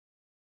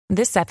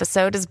This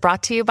episode is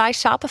brought to you by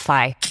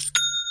Shopify.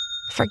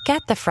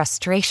 Forget the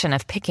frustration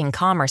of picking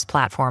commerce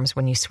platforms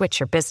when you switch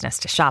your business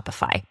to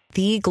Shopify,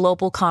 the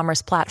global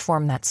commerce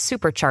platform that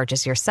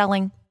supercharges your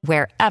selling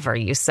wherever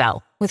you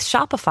sell. With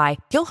Shopify,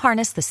 you'll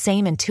harness the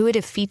same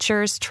intuitive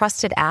features,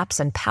 trusted apps,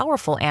 and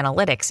powerful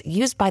analytics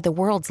used by the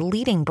world's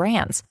leading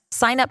brands.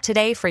 Sign up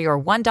today for your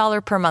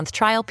 $1 per month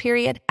trial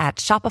period at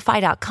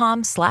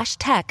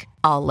shopify.com/tech,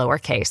 all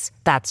lowercase.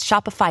 That's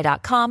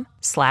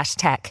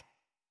shopify.com/tech.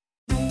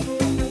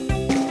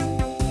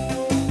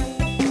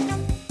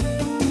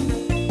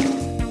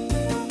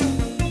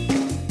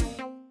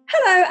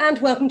 Hello and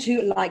welcome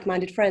to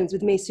Like-Minded Friends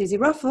with me, Susie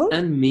Ruffle.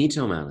 And me,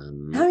 Tom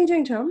Allen. How are you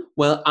doing, Tom?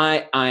 Well,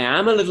 I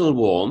am a little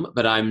warm,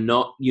 but I'm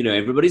not,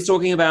 everybody's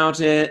talking about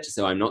it,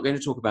 so I'm not going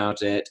to talk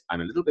about it.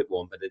 I'm a little bit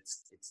warm, but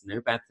it's no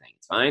bad thing.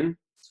 It's fine.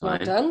 It's fine.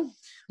 Well done.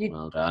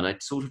 Well done. I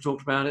sort of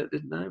talked about it,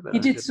 didn't I? But you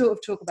did sort of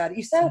talk about it.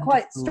 You sound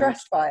quite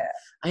stressed by it.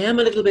 I am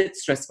a little bit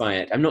stressed by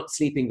it. I'm not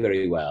sleeping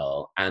very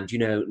well. And,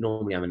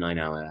 normally I'm a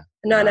 9-hour...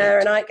 A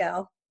 9-hour night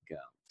girl. To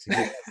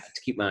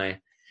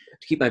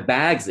keep my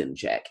bags in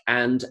check.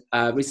 And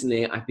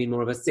recently I've been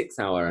more of a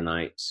 6-hour a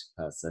night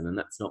person, and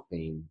that's not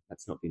been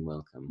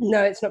welcome.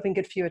 No, it's not been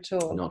good for you at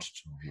all. Not at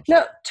all.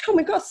 Now, Tom,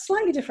 we've got a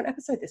slightly different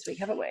episode this week,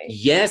 haven't we?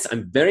 Yes,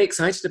 I'm very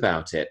excited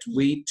about it.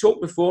 We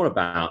talked before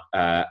about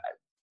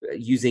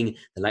using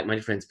the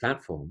Like-Minded Friends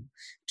platform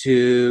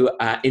to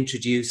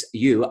introduce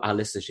you, our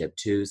listenership,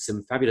 to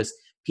some fabulous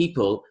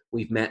people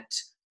we've met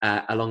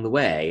along the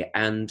way.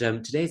 And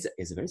today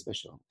is a very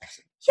special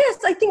episode. Yes,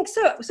 I think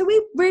so. So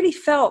we really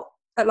felt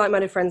at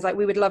Like-Minded Friends like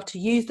we would love to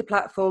use the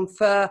platform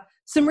for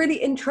some really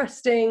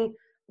interesting,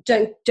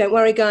 don't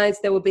worry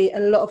guys, there will be a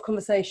lot of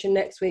conversation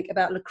next week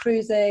about Le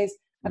Cruises,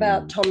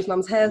 about Tom's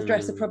mum's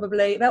hairdresser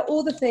probably, about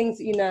all the things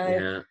that you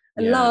know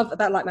and love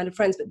about Like-Minded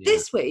Friends. But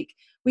this week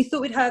we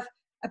thought we'd have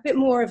a bit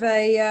more of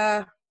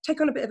a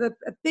take on a bit of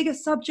a bigger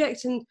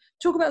subject and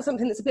talk about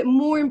something that's a bit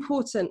more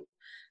important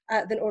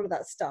than all of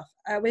that stuff.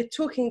 We're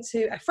talking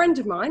to a friend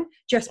of mine,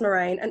 Jess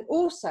Moraine, and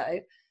also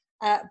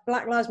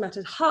Black Lives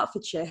Matter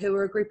Hertfordshire, who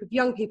are a group of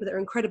young people that are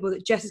incredible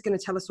that Jess is going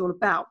to tell us all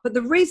about. But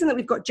the reason that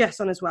we've got Jess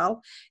on as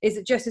well is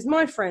that Jess is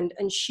my friend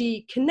and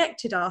she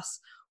connected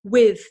us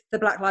with the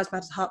Black Lives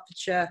Matter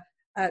Hertfordshire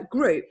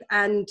group.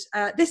 And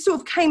this sort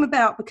of came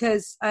about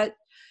because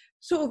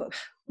sort of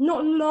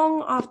not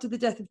long after the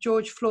death of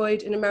George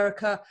Floyd in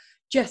America,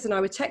 Jess and I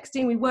were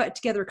texting. We worked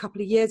together a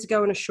couple of years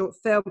ago on a short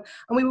film,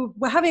 and we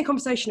were having a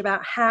conversation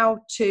about how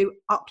to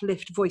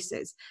uplift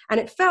voices.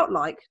 And it felt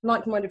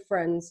like-minded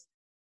friends,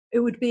 it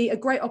would be a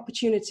great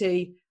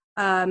opportunity.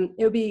 It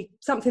would be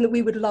something that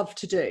we would love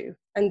to do.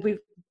 And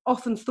we've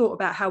often thought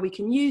about how we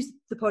can use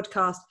the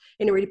podcast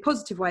in a really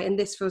positive way. And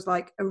this feels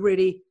like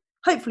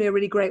hopefully a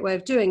really great way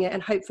of doing it.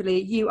 And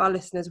hopefully you, our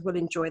listeners, will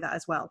enjoy that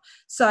as well.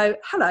 So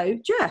hello,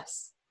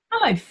 Jess.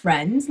 Hello,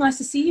 friends. Nice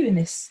to see you in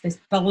this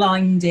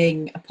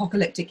blinding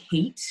apocalyptic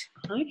heat.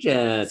 Hi,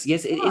 Jess.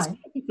 Yes, it is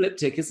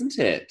apocalyptic, isn't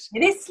it?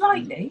 It is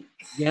slightly.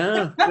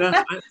 Yeah,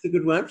 that's a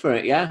good word for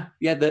it. Yeah.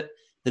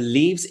 The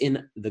leaves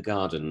in the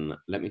garden,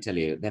 let me tell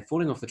you, they're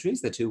falling off the trees.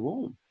 They're too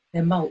warm.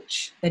 They're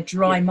mulch. They're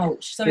dry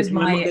mulch. So is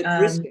my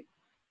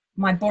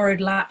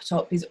borrowed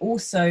laptop is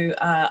also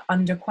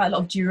under quite a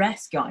lot of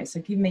duress, guys.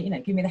 So give me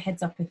the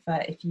heads up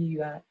if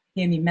you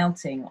hear me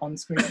melting on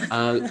screen.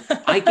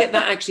 I get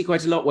that actually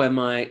quite a lot where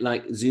my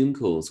Zoom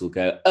calls will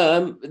go,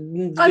 I'm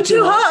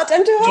too hot.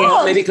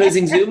 Yeah, maybe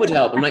closing Zoom would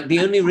help. I'm like, the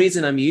only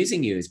reason I'm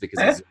using you is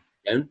because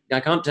if I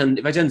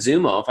turn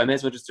Zoom off, I may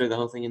as well just throw the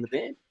whole thing in the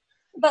bin.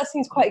 That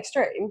seems quite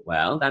extreme.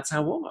 Well, that's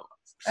how warm I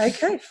was.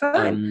 Okay,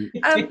 fine.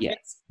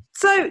 Yes.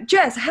 So,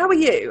 Jess, how are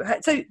you?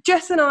 So,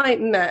 Jess and I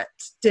met,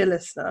 dear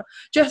listener,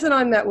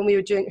 when we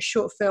were doing a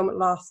short film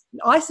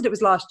I said it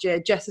was last year.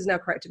 Jess has now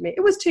corrected me.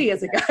 It was 2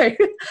 years ago.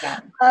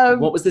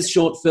 What was this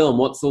short film?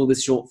 What's all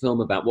this short film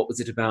about? What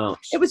was it about?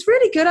 It was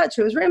really good,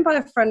 actually. It was written by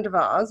a friend of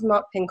ours,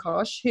 Mark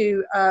Pinkosh,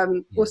 who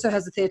also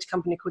has a theatre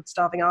company called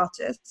Starving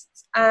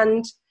Artists.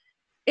 And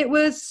it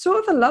was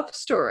sort of a love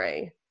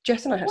story.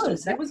 Jess and I had to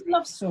say. It was a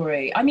love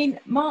story. I mean,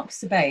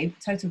 Mark's a babe,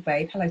 total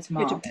babe. Hello to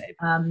Mark. Good babe.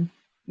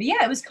 But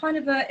yeah, it was kind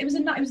of it was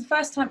the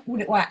first time.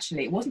 Well,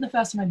 actually, it wasn't the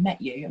first time I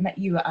met you. I met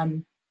you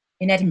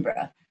in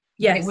Edinburgh.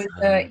 Yes. It was.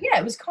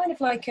 It was kind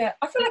of like I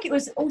feel like it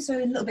was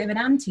also a little bit of an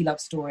anti-love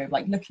story of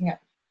like looking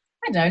at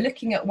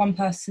one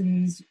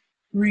person's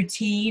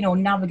routine or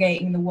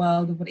navigating the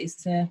world of what it is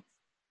to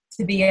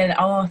be an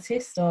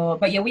artist.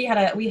 But yeah, we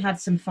had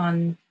some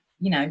fun,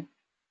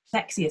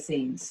 sexier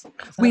scenes. So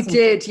we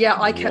did, yeah.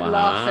 I kept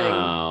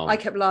Wow.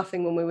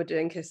 laughing when we were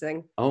doing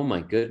kissing. Oh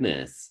my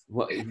goodness!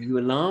 What, you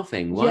were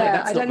laughing? Why? Yeah,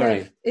 That's I don't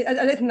know. I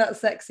don't think that's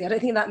sexy. I don't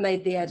think that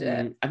made the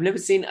edit. I've never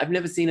seen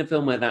a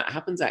film where that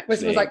happens. Actually,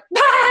 Which was like,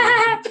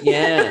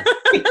 yeah,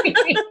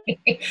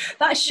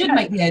 that should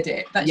make the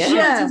edit.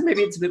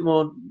 Maybe it's a bit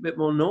more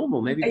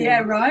normal. Maybe.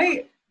 Yeah,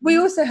 right. We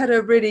also had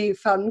a really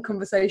fun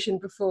conversation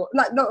before,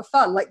 not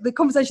fun, like the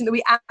conversation that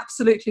we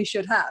absolutely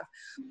should have.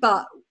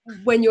 But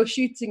when you're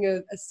shooting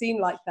a scene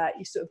like that,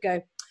 you sort of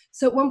go,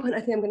 So at one point, I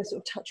think I'm going to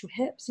sort of touch your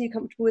hips. Are you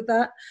comfortable with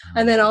that?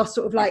 And then I'll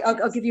sort of like,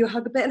 I'll give you a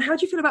hug a bit. And how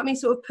do you feel about me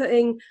sort of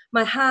putting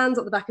my hands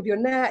on the back of your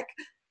neck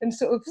and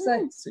sort of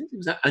say...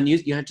 And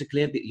you had to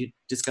clear that you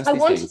discussed I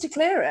these wanted things. to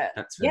clear it.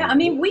 Yeah, I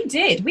mean, we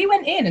did. We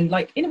went in and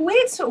like, in a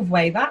weird sort of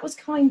way, that was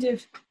kind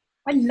of,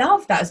 I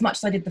loved that as much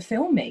as I did the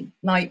filming.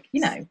 Like,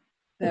 you know,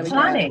 the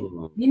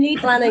planning. You need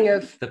planning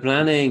of... The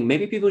planning.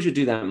 Maybe people should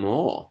do that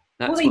more.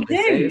 That's well, they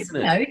do. say, isn't it?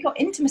 You know, we've got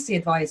intimacy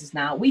advisors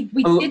now. We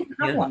didn't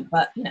have one,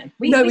 but you know,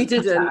 we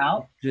didn't. smashed that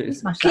out. We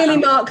smashed Clearly,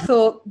 that out. Mark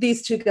thought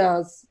these two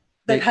girls,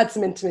 they've had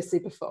some intimacy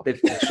before.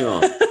 Sure.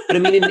 But I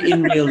mean,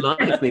 in real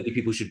life, maybe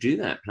people should do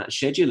that.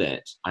 Schedule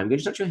it. I'm going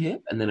to touch your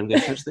hip, and then I'm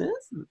going to touch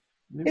this.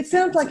 It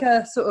sounds like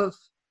a sort of,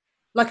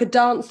 like a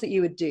dance that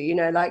you would do, you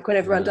know, like when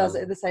everyone does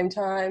it at the same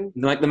time.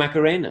 Like the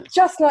Macarena.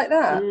 Just like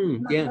that.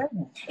 Yeah.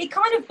 It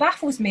kind of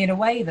baffles me in a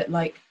way that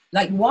like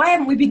why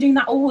haven't we been doing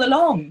that all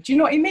along? Do you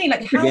know what I mean?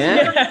 Like, how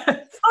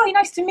oh,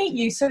 nice to meet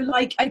you. So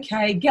like,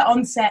 okay, get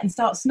on set and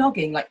start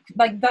snogging.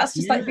 Like that's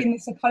just like been the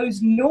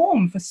supposed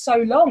norm for so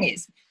long.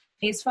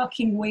 It's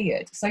fucking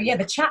weird. So yeah,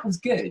 the chat was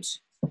good.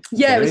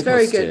 Yeah, it was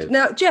very good.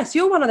 Now, Jess,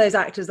 you're one of those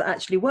actors that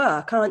actually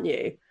work, aren't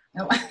you?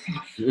 Well,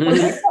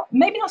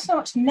 maybe not so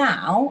much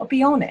now, I'll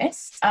be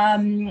honest.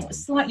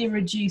 Slightly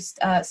reduced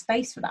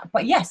space for that.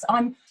 But yes,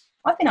 I've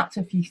been up to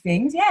a few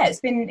things. Yeah,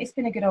 it's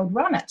been a good old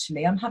run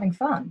actually. I'm having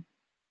fun.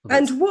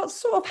 And what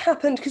sort of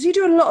happened? Because you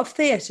do a lot of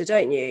theatre,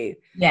 don't you?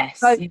 Yes.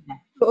 So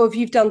sort of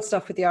you've done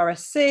stuff with the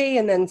RSC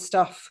and then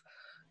stuff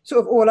sort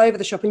of all over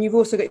the shop, and you've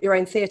also got your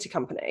own theatre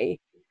company.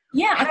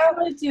 Yeah, I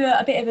kind of do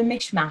a bit of a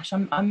mishmash.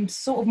 I'm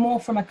sort of more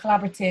from a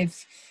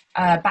collaborative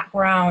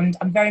background.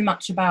 I'm very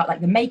much about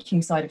like the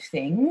making side of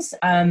things,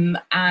 and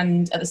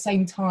at the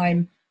same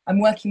time, I'm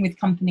working with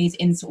companies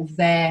in sort of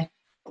their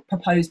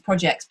proposed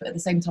projects. But at the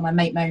same time, I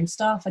make my own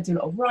stuff. I do a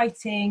lot of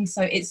writing,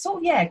 so it's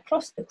sort of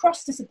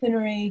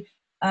cross-disciplinary.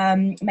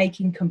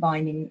 Making,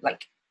 combining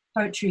like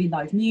poetry,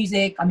 live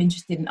music. I'm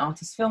interested in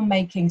artist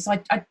filmmaking, so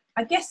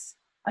I guess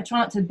I try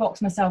not to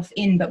box myself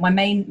in, but my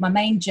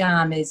main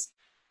jam is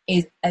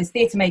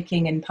theatre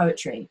making and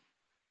poetry.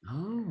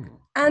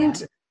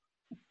 And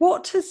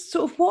what has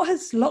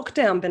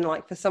lockdown been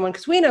like for someone?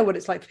 Because we know what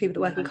it's like for people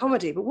that work in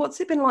comedy, but what's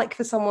it been like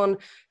for someone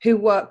who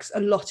works a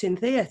lot in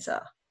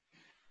theatre?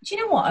 Do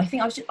you know what? I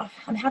think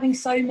I'm having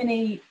so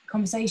many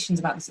conversations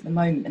about this at the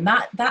moment, and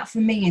that for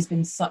me has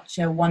been such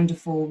a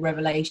wonderful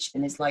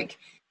revelation. Is like,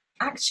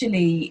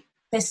 actually,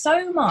 there's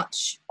so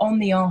much on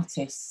the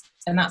artist,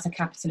 and that's a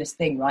capitalist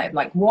thing, right?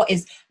 Like, what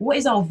is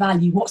our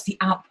value? What's the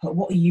output?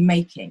 What are you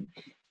making?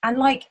 And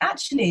like,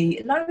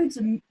 actually, loads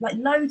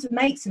of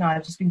mates and I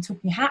have just been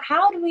talking.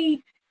 How do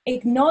we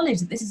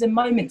acknowledge that this is a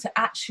moment to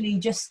actually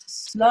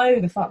just slow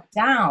the fuck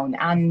down?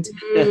 And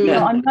you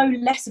know, I'm no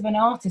less of an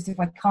artist if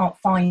I can't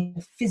find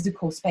a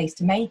physical space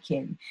to make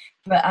in.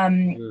 But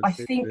I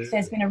think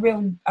there's been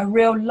a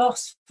real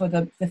loss for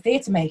the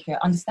theatre maker,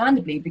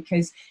 understandably,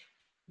 because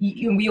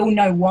we all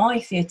know why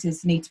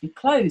theatres need to be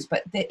closed.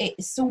 But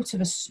it's sort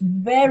of a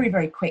very,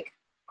 very quick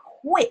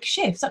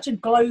shift, such a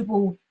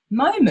global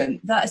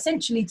moment that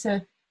essentially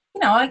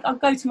I'll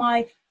go to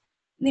my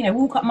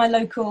walk around my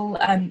local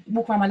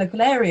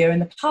area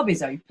and the pub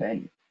is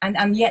open,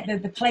 and yet my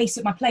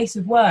place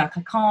of work,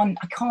 I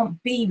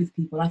can't be with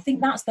people. I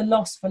think that's the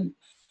loss for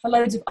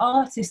loads of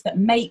artists that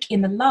make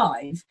in the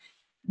live.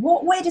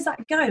 Where does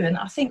that go? And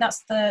I think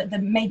that's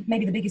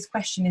maybe the biggest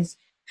question is,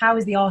 how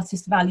is the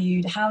artist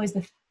valued? How is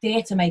the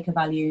theatre maker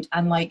valued?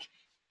 And like,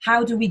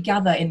 how do we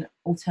gather in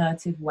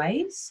alternative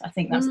ways? I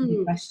think that's the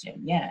big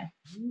question. Yeah.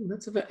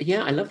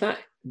 I love that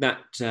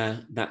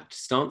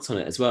stance on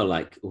it as well,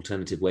 like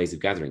alternative ways of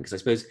gathering, because I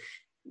suppose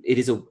it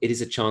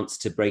is a chance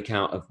to break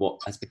out of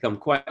what has become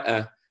quite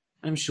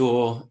I'm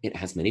sure it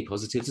has many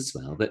positives as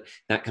well, but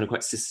that kind of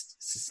quite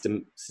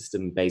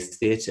system-based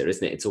theatre,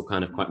 isn't it? It's all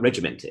kind of quite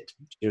regimented.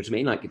 Do you know what I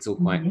mean? Like, it's all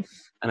quite, and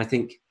I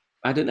think,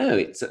 I don't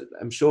know,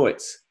 I'm sure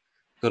it's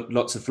got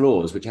lots of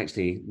flaws, which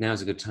actually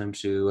now's a good time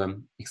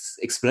to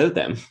explode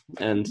them.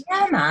 And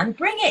yeah, man,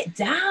 bring it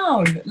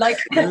down. Like,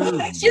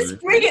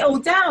 just bring it all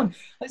down.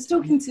 I was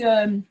talking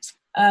to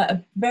a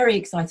very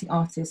exciting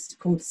artist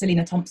called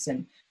Selena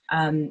Thompson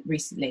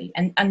recently,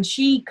 and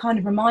she kind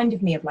of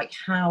reminded me of like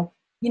how,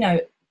 you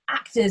know,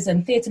 actors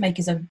and theatre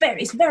makers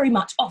it's very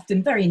much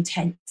often very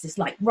intense. It's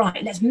like,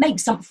 right, let's make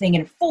something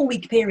in a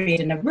 4-week period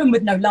in a room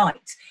with no light.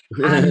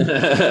 And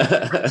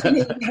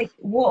actually, like,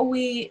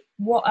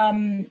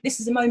 this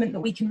is a moment that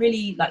we can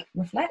really like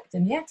reflect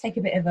and take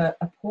a bit of a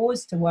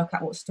pause to work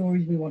out what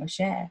stories we want to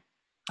share,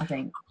 I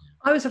think.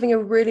 I was having a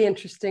really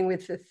interesting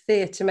with the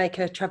theatre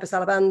maker Travis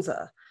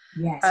Alabanza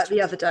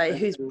the other day,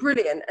 who's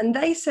brilliant, and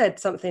they said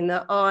something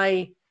that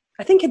I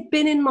think had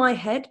been in my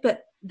head,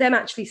 but them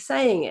actually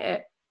saying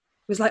it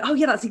was like, oh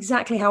yeah, that's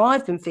exactly how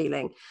I've been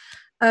feeling.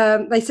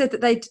 They said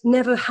that they'd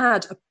never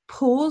had a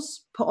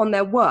pause put on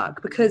their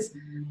work, because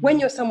when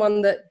you're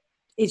someone that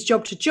is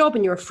job to job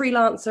and you're a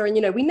freelancer, and,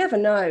 you know, we never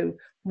know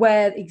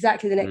where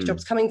exactly the next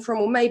job's coming from,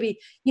 or maybe,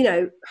 you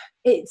know,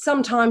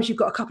 sometimes you've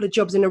got a couple of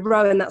jobs in a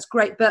row and that's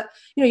great, but,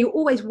 you know, you're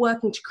always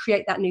working to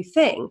create that new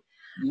thing.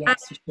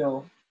 Yes, for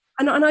sure.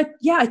 And I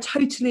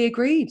totally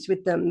agreed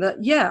with them that,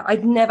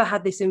 I'd never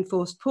had this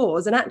enforced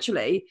pause. And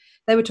actually,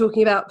 they were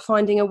talking about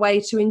finding a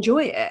way to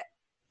enjoy it.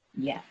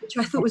 Yeah. Which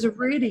I thought was a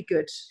really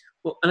good.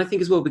 Well, and I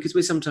think as well, because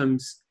we're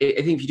sometimes, I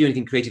think if you do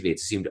anything creatively,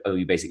 it's assumed,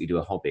 you basically do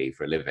a hobby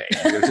for a living.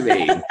 You know what I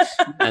mean?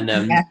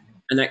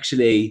 And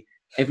actually,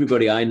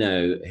 everybody I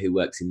know who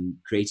works in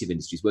creative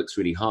industries works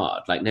really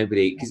hard. Like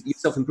nobody, because you're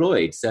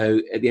self-employed.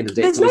 So at the end of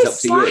the day, it's always up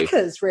to you.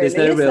 Really, there's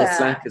no real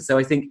slackers. So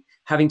I think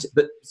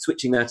but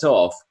switching that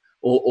off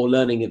or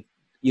learning,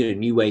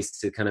 new ways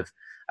to kind of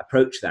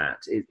approach that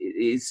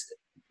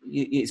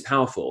it's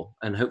powerful,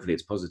 and hopefully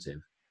it's positive.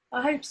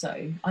 I hope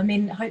so. I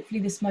mean, hopefully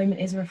this moment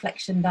is a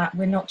reflection that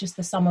we're not just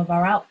the sum of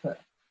our output.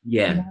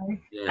 Yeah.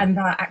 And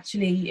that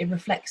actually it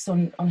reflects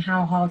on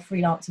how hard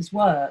freelancers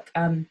work.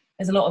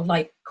 There's a lot of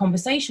like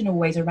conversation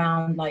always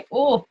around like,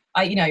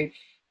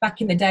 back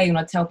in the day when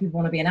I'd tell people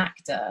I want to be an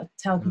actor,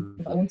 tell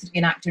people I wanted to be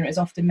an actor, and it was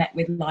often met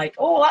with like,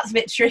 that's a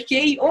bit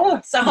tricky.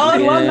 It's a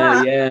hard one.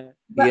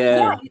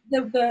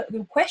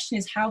 The question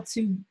is how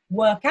to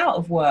work out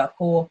of work,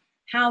 or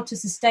how to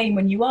sustain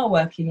when you are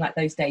working, like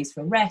those days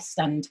for rest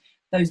and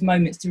those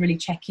moments to really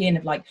check in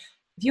of like,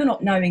 if you're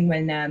not knowing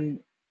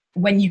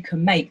when you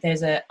can make,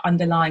 there's a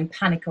underlying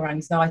panic or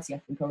anxiety, I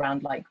think,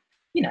 around like,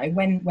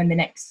 when the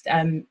next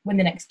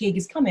gig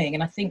is coming.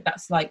 And I think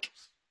that's like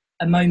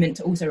a moment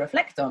to also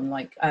reflect on,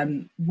 like,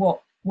 what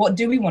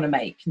do we want to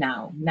make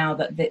now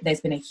that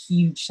there's been a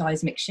huge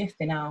seismic shift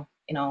in our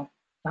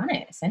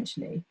planet,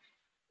 essentially.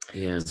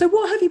 Yeah. So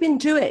what have you been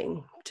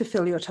doing to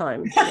fill your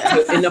time?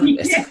 Enough of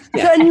this.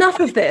 So enough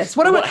of this.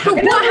 What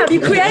have you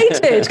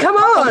created? Come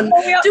on,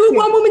 do a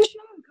one-woman show.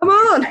 Come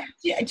on. Do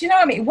you know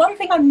what I mean? One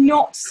thing I'm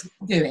not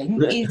doing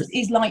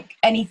is like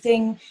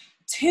anything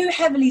too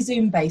heavily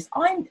Zoom based.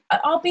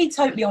 I'll be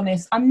totally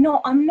honest. I'm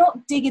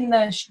not digging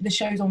the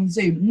shows on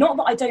Zoom. Not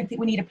that I don't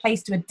think we need a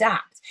place to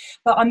adapt,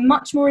 but I'm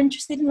much more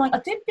interested in like,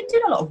 I've been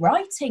doing a lot of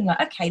writing.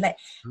 Like, okay,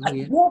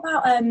 what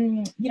about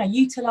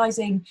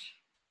utilizing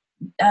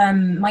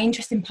my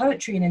interest in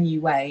poetry in a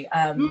new way.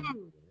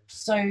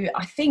 So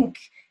I think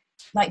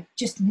like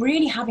just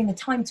really having the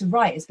time to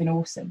write has been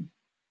awesome.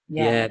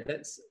 Yeah,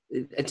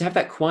 and to have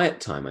that quiet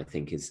time, I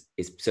think is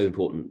so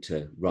important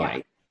to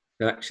write.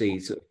 So actually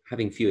sort of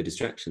having fewer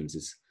distractions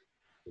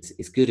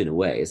is good in a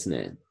way, isn't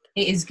it?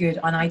 It is good.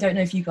 And I don't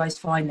know if you guys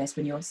find this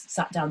when you're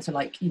sat down to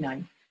like,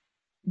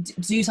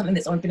 do something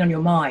that's been on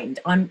your mind.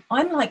 I'm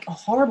like a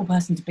horrible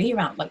person to be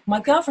around. Like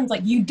my girlfriend's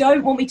like, you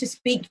don't want me to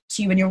speak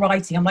to you when you're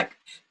writing. I'm like,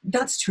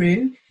 that's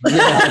true.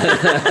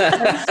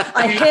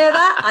 I hear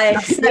that. I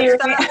accept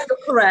that. You're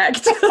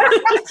correct.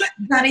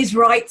 That is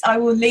right. I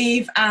will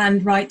leave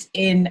and write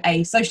in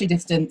a socially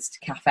distanced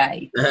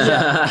cafe.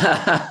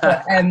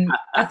 But,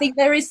 I think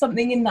there is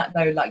something in that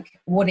though, like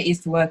what it is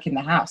to work in the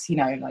house.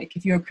 Like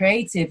if you're a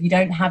creative, you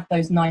don't have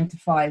those 9 to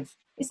 5.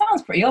 It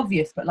sounds pretty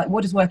obvious, but like,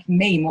 what does working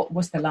mean?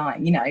 What's the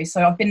line?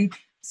 So I've been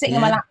sitting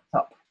on my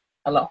laptop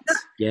a lot.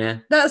 Yeah,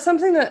 that's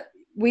something that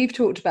we've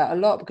talked about a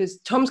lot, because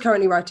Tom's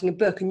currently writing a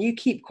book, and you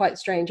keep quite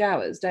strange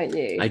hours, don't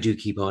you? I do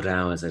keep odd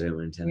hours. I don't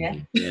want to tell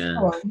you. Yeah.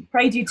 Go on.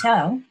 Pray do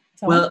tell.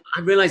 Well,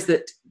 I realised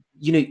that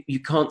you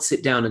can't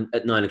sit down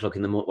at 9 o'clock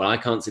in the morning. Well, I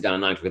can't sit down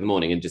at 9 o'clock in the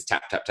morning and just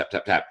tap tap tap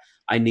tap tap.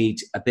 I need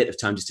a bit of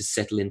time just to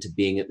settle into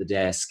being at the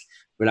desk,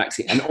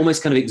 relaxing, and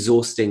almost kind of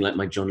exhausting, like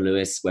my John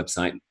Lewis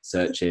website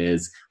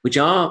searches, which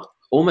are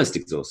almost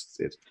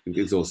exhaustive.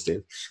 Sorry,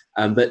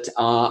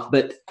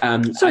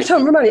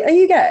 Tom, remind me, are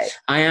you gay?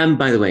 I am,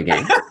 by the way,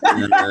 gay.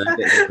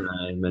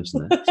 I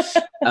mentioned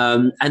that.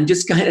 And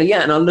just kind of,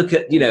 and I'll look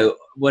at,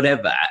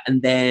 whatever,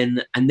 and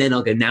then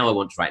I'll go, now I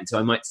want to write. And so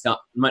I might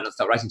not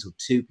start writing until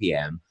 2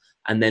 p.m.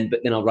 But then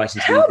I'll write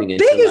into How big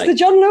is the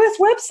John Lewis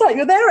website?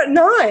 You're there at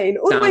 9,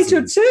 all the way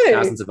till 2.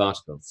 Thousands of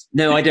articles.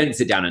 No, I don't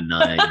sit down at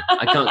 9.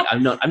 I can't.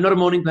 I'm not a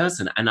morning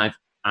person, and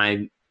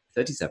I'm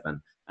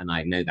 37, and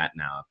I know that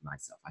now of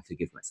myself. I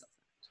forgive myself.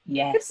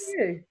 Yes.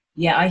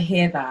 Yeah, I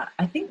hear that.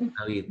 I think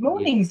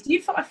mornings.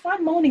 I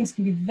find mornings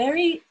can be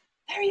very,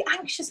 very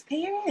anxious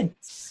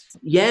periods.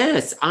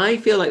 Yes, I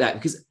feel like that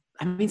because.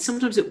 I mean,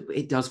 sometimes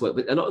it does work,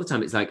 but a lot of the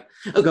time it's like,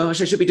 oh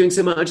gosh, I should be doing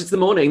so much. It's the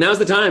morning. Now's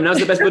the time. Now's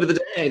the best part of the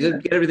day to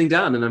get everything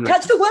done. And I'm like,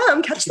 catch the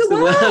worm. Catch the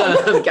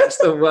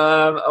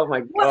worm. Oh my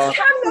God.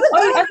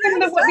 I don't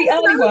know what the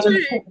early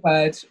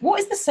word.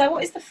 What is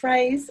the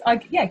phrase?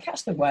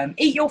 Catch the worm.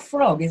 Eat your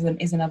frog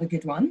is another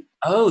good one.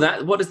 Oh,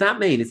 what does that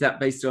mean? Is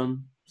that based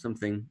on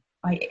something?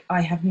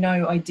 I have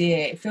no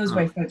idea. It feels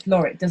very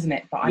folkloric, doesn't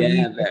it? But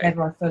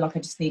whenever I feel like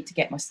I just need to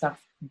get my stuff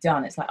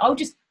done, it's like, oh,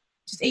 just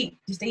eat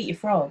your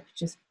frog.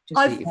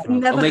 I've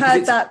never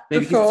heard that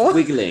before. Maybe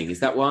it's wiggling. Is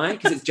that why?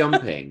 Because it's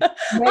jumping.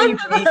 I've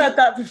never heard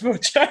that before,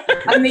 Jo.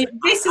 I mean,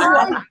 this is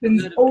what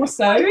happens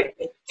also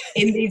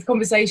in these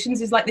conversations,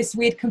 is like this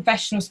weird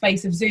confessional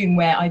space of Zoom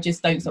where I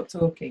just don't stop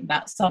talking.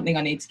 That's something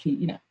I need to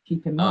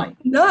keep in mind.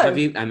 No. Have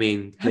you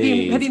welcome.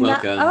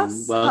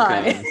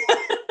 Welcome.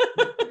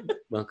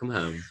 Welcome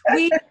home.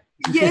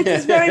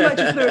 It's very much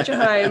a spiritual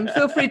home.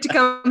 Feel free to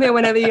come here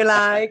whenever you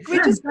like.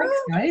 Thanks,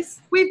 guys.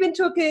 We've been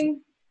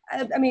talking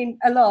I mean,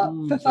 a lot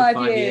for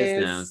 5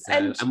 years now.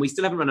 So, and we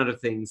still haven't run out of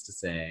things to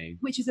say.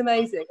 Which is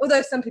amazing.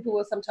 Although some people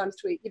will sometimes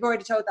tweet. You've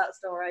already told that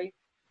story.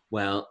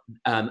 Well,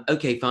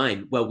 okay,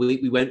 fine. Well,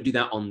 we won't do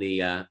that on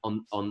the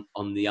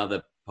on the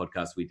other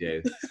podcast we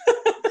do.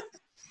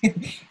 Do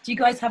you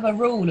guys have a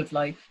rule of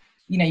like,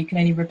 you know, you can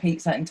only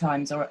repeat certain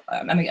times? Or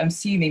I mean, I'm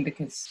assuming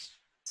because,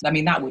 I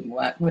mean, that wouldn't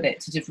work, would it,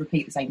 to just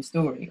repeat the same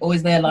story? Or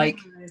is there like,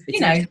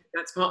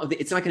 that's part of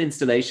it's like an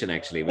installation,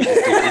 actually. We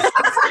just do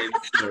the same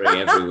story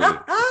every week.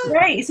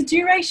 Great, it's a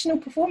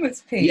durational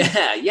perforemance piece.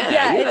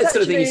 Yeah, that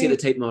sort of thing you see at the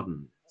Tate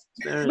Modern.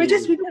 We've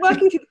been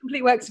working through the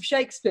complete works of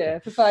Shakespeare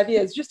for 5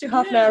 years, just do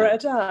half an hour at a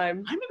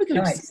time. I remember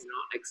going to see an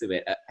art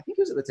exhibit, I think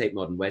it was at the Tate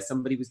Modern, where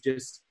somebody was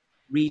just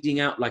reading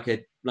out like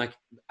a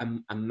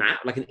map,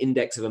 like an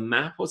index of a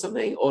map or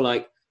something, or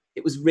like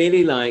it was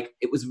really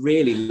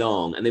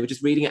long, and they were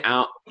just reading it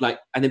out, like,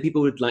 and then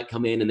people would like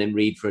come in and then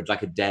read for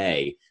like a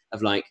day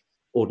of like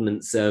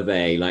Ordnance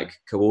Survey, like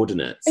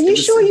coordinates. Are you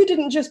sure you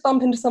didn't just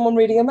bump into someone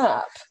reading a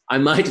map? I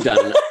might have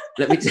done.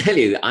 Let me tell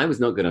you, I was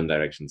not good on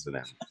directions for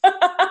them.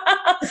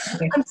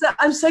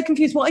 I'm so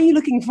confused. What are you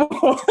looking for?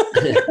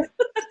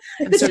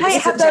 The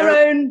Tate have their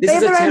own. They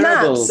have their own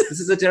maps. This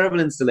is a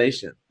terrible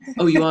installation.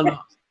 Oh, you are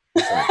not.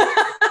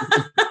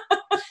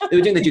 They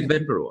were doing the Duke of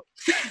Edinburgh.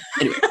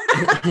 Anyway.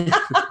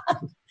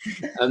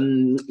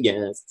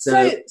 Yes.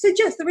 So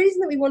Jess, the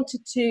reason that we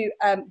wanted to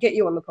get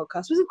you on the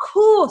podcast was, of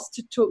course,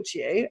 to talk to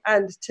you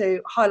and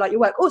to highlight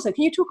your work. Also,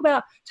 can you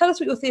tell us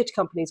what your theatre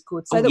company is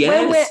called, so that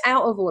when we're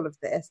out of all of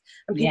this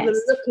and people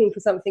are looking for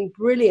something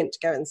brilliant to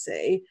go and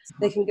see,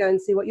 they can go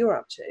and see what you're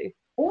up to.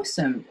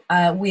 Awesome.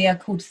 We are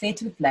called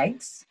Theatre with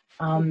Legs.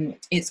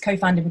 It's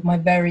co-founded with my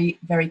very,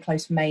 very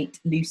close mate,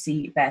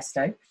 Lucy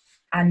Bairstow.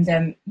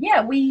 And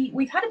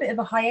we've had a bit of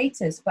a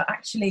hiatus, but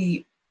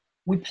actually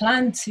we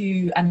plan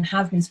to, and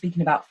have been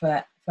speaking about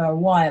for a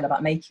while,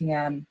 about making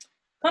kind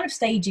of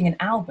staging an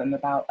album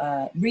about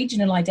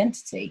regional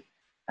identity.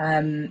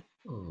 And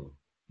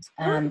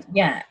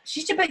yeah,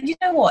 but you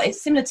know what?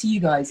 It's similar to you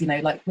guys, you know,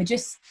 like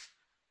there's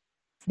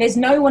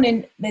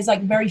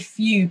like very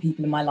few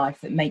people in my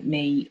life that make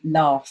me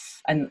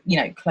laugh and, you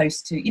know,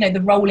 close to, you know,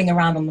 the rolling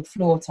around on the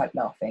floor type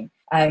laughing.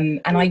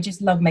 And I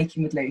just love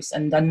making with Luce,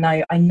 and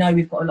I know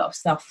we've got a lot of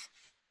stuff.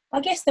 I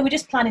guess they were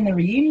just planning the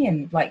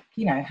reunion, like,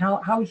 you know,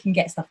 how we can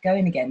get stuff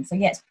going again. So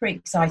yeah, it's pretty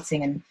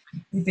exciting, and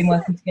we've been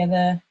working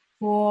together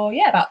for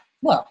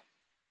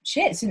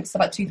since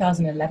about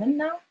 2011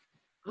 now.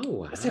 Oh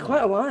wow! So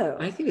quite a while.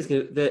 I think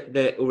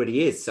there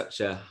already is such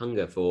a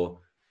hunger for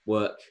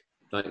work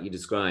like you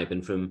describe,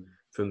 and from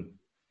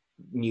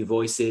new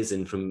voices,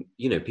 and from,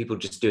 you know, people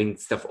just doing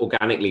stuff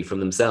organically from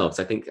themselves.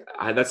 I think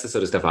that's the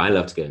sort of stuff I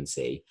love to go and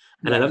see,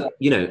 and I love,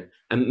 you know,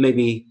 and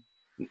maybe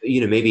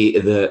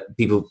the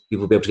people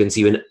will be able to go and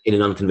see you in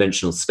an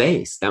unconventional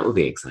space. That would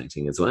be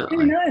exciting as well.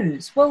 Who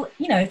knows? Well,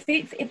 you know,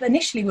 if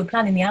initially we're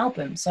planning the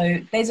album, so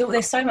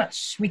there's so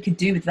much we could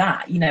do with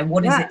that. You know,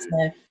 what is it?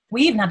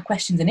 We even had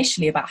questions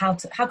initially about how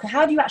do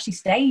you actually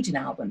stage an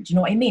album? Do you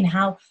know what I mean?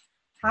 How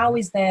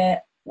is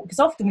there? Because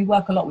often we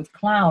work a lot with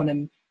clown,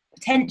 and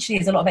potentially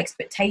there's a lot of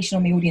expectation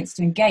on the audience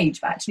to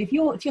engage. But actually, if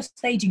you're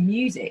staging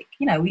music,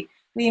 you know,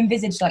 we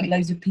envisage like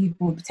loads of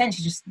people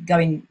potentially just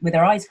going with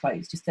their eyes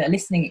closed, just a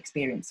listening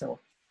experience.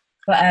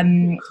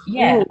 We'll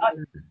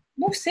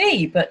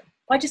see. But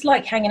I just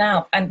like hanging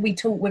out, and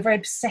we're very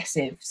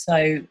obsessive.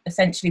 So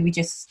essentially we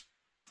just,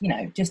 you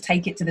know, just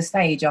take it to the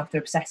stage after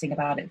obsessing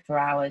about it for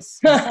hours.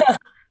 Oh,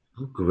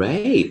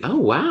 great. Oh,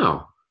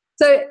 wow.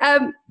 So,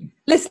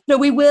 listener,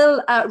 we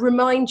will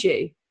remind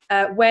you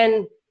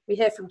when we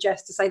hear from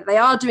Jess to say that they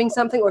are doing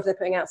something, or if they're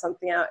putting out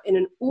something out in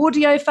an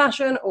audio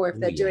fashion, or if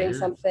they're doing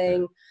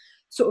something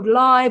sort of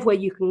live where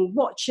you can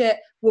watch it.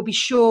 We'll be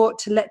sure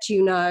to let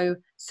you know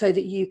so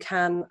that you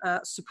can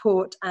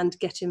support and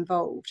get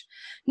involved.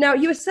 Now,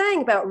 you were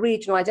saying about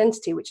regional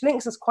identity, which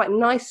links us quite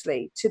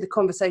nicely to the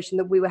conversation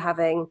that we were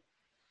having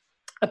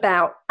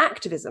about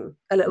activism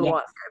a little while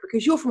ago,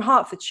 because you're from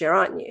Hertfordshire,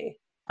 aren't you?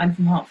 I'm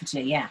from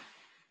Hertfordshire, yeah.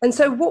 And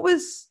so what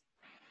was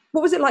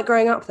it like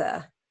growing up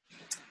there?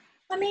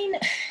 I mean,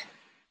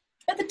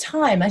 at the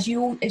time, as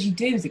you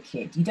do as a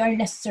kid, you don't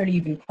necessarily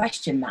even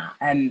question that.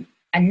 And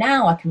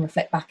now I can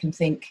reflect back and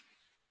think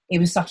it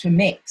was such a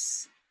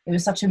mix. It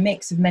was such a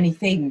mix of many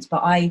things.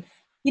 But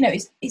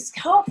it's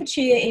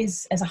Hertfordshire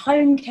is, as a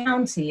home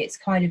county, it's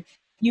kind of,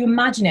 you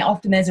imagine it.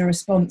 Often there's a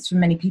response from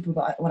many people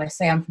that when I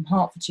say I'm from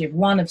Hertfordshire,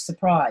 one of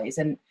surprise.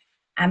 And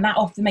that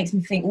often makes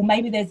me think, well,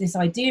 maybe there's this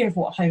idea of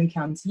what home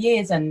county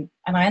is. And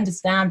I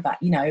understand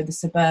that, you know, the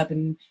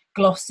suburban,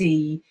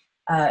 glossy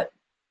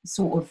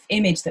sort of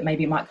image that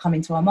maybe might come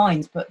into our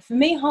minds. But for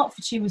me,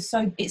 Hertfordshire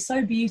it's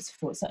so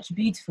beautiful. It's such a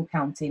beautiful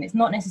county. And it's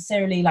not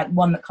necessarily like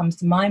one that comes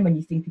to mind when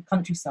you think of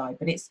countryside,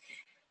 but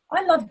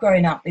I love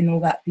growing up in all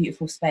that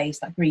beautiful space,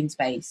 that green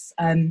space.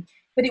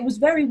 But it was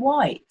very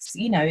white,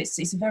 you know,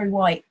 it's a very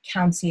white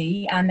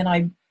county. And then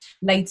I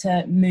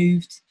later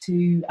moved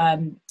to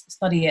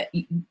study at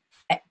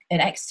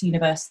Exeter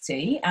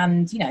University,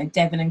 and, you know,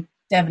 Devon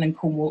and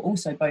Cornwall,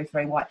 also both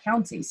very white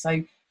counties.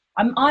 So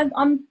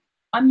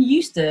I'm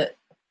used to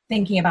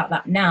thinking about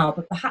that now,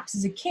 but perhaps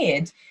as a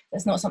kid,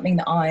 that's not something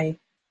that I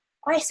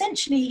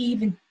essentially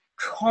even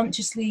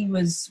consciously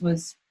was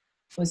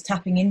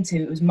tapping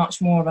into. It was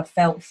much more of a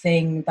felt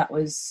thing that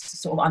was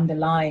sort of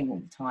underlying all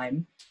the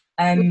time.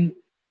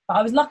 But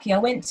I was lucky. I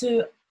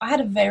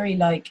had a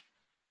very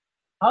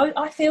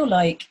I feel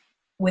like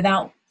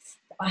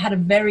I had a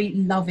very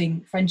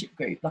loving friendship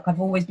group. Like,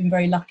 I've always been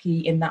very lucky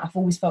in that I've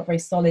always felt very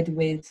solid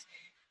with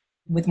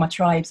my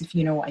tribes, if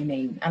you know what I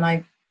mean. And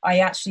I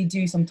actually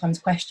do sometimes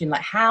question,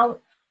 like, how,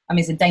 I mean,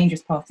 it's a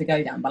dangerous path to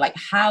go down, but like,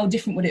 how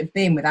different would it have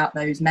been without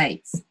those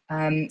mates?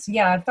 So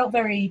yeah, I felt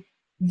very,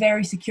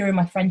 very secure in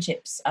my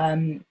friendships.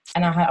 And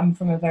I'm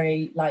from a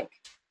very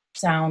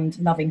sound,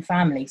 loving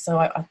family. So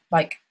I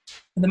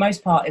for the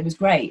most part, it was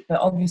great.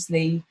 But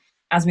obviously,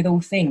 as with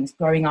all things,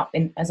 growing up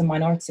as a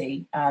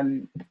minority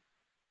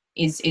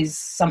is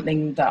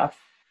something that I've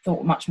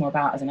thought much more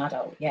about as an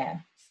adult. Yeah.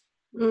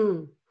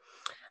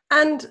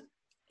 And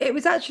it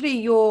was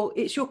actually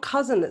it's your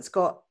cousin that's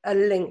got a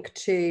link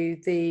to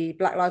the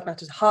Black Lives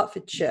Matter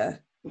Hertfordshire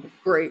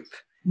group.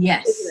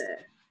 Yes. Isn't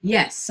it?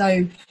 Yes.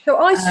 So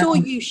I saw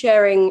you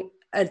sharing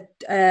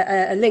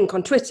a link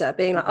on Twitter,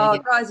 being like, "Oh,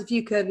 guys,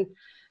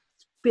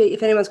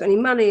 if anyone's got any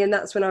money," and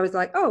that's when I was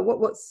like, "Oh,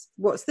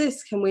 what's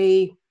this?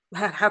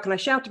 How can I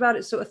shout about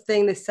it?" Sort of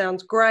thing. This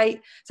sounds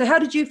great. So, how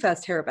did you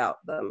first hear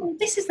about them? Well,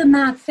 this is the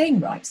mad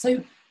thing, right?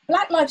 So,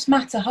 Black Lives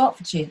Matter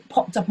Hertfordshire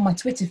popped up on my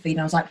Twitter feed,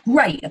 and I was like,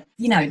 "Great!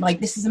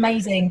 This is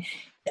amazing."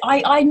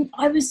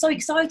 I was so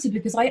excited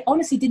because I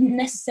honestly didn't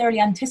necessarily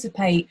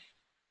anticipate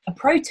a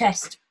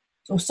protest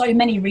or so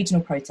many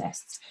regional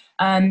protests.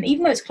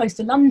 Even though it's close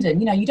to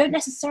London, you don't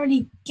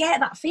necessarily get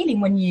that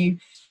feeling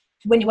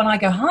when I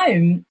go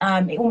home.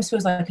 It almost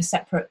feels like a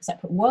separate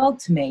world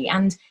to me.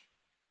 And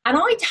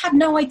I had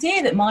no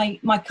idea that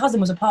my cousin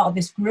was a part of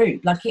this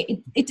group. Like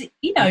she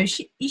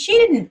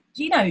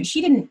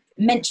didn't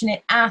mention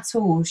it at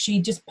all. She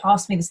just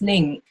passed me this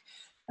link,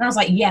 and I was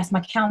like, yes,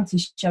 my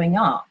county's showing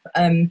up.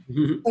 So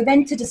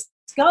then to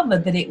discover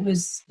that it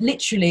was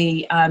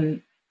literally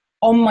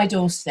on my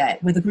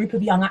doorstep with a group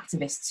of young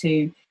activists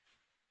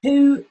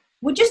who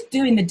were just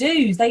doing the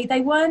do's.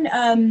 They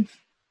weren't.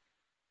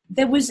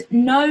 There was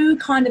no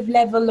kind of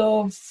level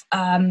of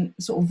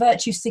sort of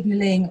virtue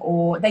signaling,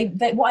 or they.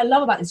 What I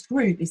love about this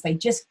group is they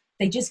just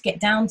get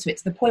down to it,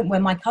 to the point where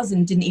my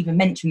cousin didn't even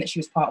mention that she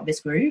was part of this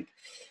group.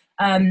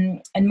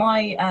 And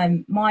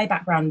my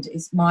background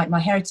is my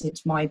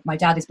heritage. My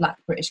dad is Black,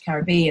 British,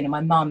 Caribbean, and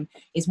my mum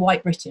is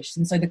white British.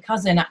 And so the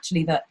cousin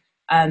actually that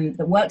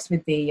works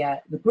with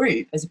the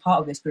group as a part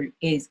of this group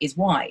is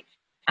white.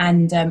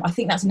 And I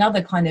think that's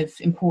another kind of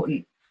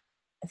important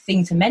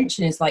thing to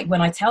mention, is like,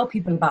 when I tell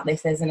people about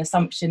this, there's an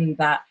assumption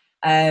that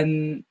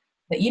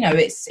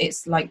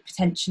it's like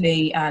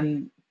potentially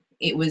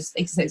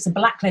it's a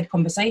Black-led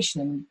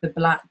conversation, and the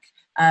Black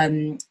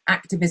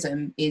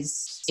activism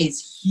is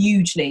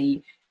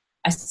hugely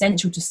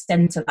essential to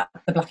centre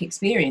the Black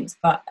experience.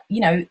 But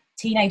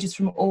teenagers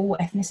from all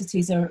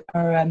ethnicities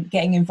are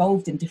getting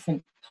involved in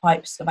different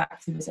types of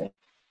activism,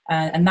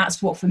 and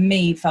that's what for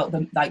me felt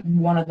like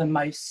one of the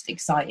most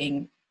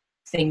exciting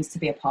things to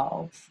be a part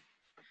of.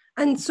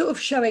 And sort of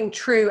showing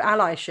true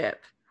allyship.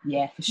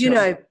 Yeah, for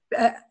sure.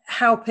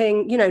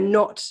 Helping,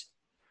 not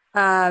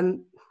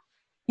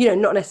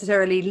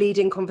necessarily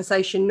leading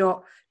conversation,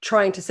 not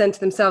trying to center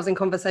themselves in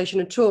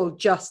conversation at all,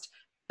 just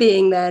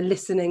being there,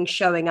 listening,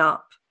 showing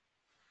up.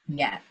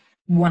 Yeah,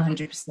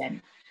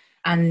 100%.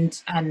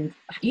 And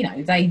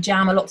they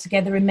jam a lot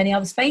together in many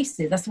other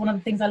spaces. That's one of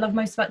the things I love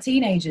most about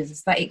teenagers,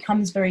 is that it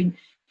comes very,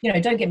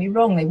 don't get me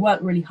wrong, they work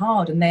really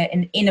hard and they're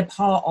an inner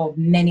part of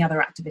many other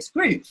activist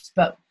groups.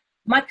 But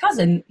my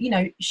cousin,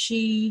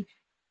 she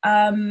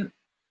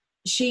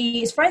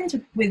is friends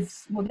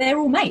with they're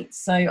all mates.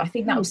 So I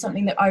think that was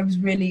something that I was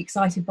really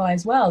excited by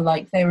as well.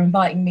 Like, they were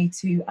inviting me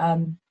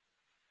to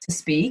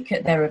speak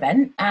at their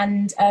event,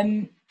 and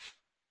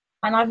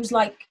I was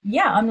like,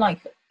 yeah,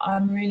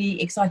 I'm really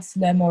excited to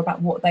learn more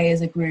about what they as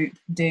a group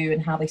do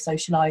and how they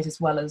socialise, as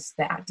well as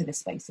their activist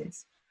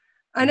spaces.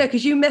 I know,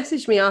 because you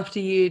messaged me after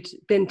you'd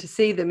been to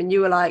see them, and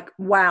you were like,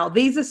 wow,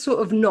 these are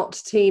sort of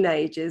not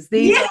teenagers.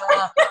 These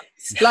are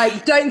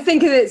like, don't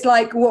think of it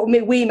like what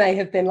we may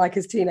have been like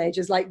as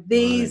teenagers. Like,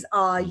 these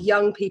are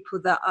young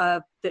people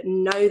that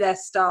know their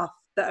stuff,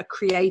 that are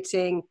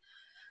creating,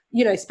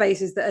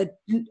 spaces, that are,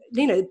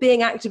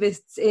 being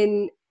activists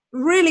in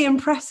really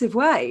impressive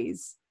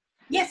ways.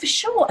 Yeah, for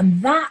sure.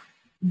 And that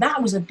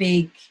was a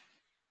big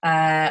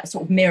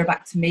sort of mirror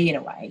back to me, in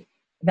a way,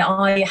 that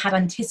I had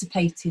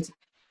anticipated.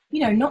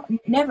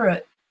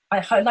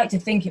 I like to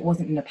think it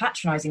wasn't in a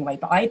patronising way,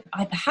 but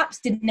I perhaps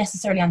didn't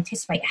necessarily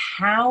anticipate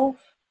how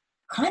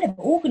kind of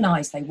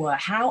organised they were,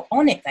 how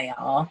on it they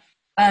are.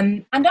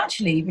 And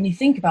actually, when you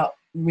think about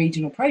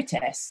regional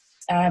protests,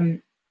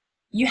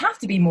 you have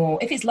to be more,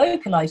 if it's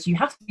localised, you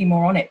have to be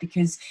more on it,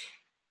 because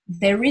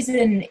there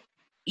isn't,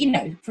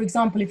 for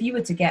example, if you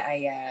were to get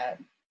a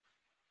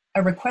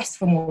request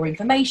for more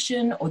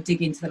information, or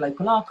dig into the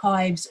local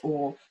archives,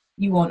 or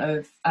you want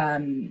to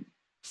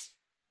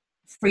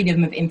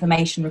freedom of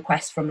information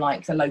requests from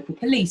like the local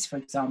police, for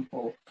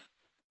example.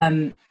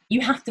 You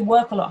have to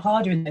work a lot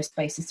harder in those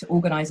spaces to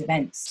organise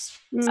events.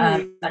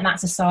 And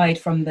that's aside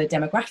from the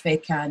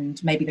demographic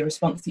and maybe the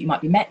response that you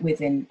might be met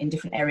with in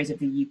different areas of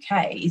the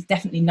UK is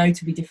definitely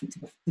notably different to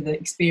the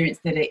experience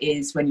that it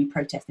is when you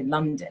protest in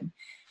London.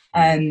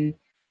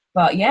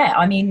 But yeah,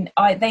 I mean,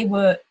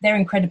 they're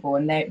incredible,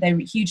 and they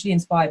hugely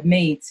inspired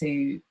me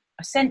to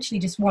essentially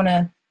just want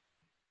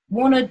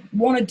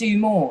to do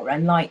more.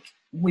 And like,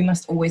 we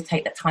must always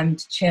take that time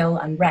to chill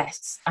and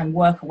rest and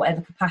work at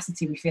whatever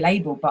capacity we feel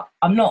able. But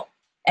I'm not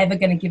ever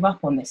going to give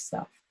up on this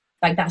stuff.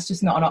 Like, that's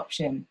just not an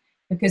option,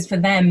 because for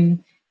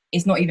them,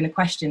 it's not even a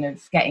question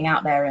of getting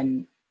out there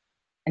and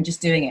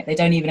just doing it. They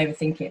don't even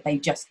overthink it. They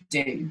just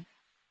do.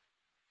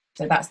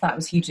 So that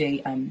was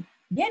hugely,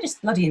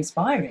 just bloody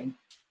inspiring.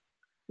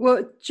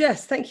 Well,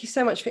 Jess, thank you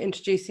so much for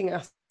introducing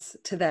us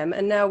to them.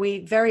 And now we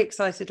very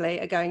excitedly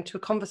are going to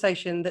a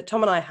conversation that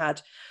Tom and I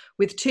had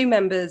with two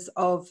members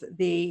of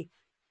the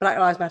Black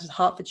Lives Matter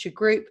Hertfordshire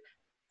group.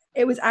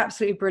 It was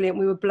absolutely brilliant.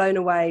 We were blown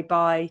away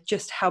by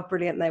just how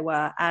brilliant they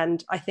were.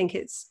 And I think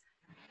it's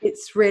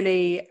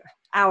really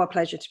our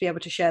pleasure to be able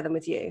to share them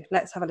with you.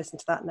 Let's have a listen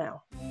to that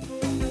now.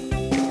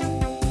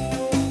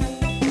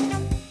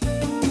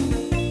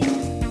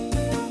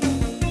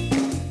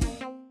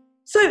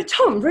 So,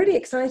 Tom, really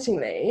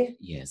excitingly,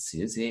 yes,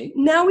 Susie,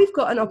 now we've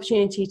got an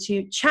opportunity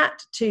to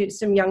chat to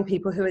some young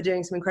people who are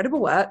doing some incredible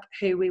work,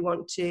 who we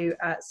want to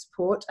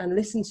support and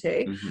listen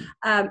to,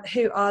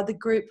 who are the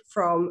group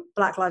from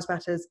Black Lives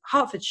Matter's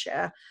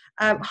Hertfordshire.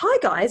 Hi,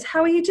 guys.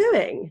 How are you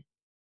doing?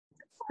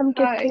 I'm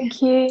good,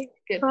 thank you.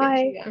 Good,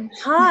 Hi. thank you.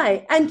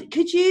 Hi. And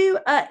could you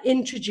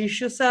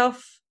introduce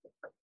yourself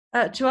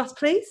to us,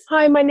 please?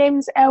 Hi, my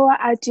name's Ewa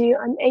Adu.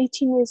 I'm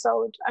 18 years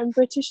old. I'm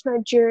British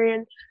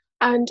Nigerian,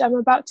 and I'm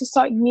about to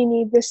start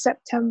uni this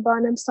September,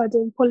 and I'm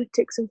studying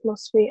politics and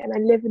philosophy, and I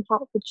live in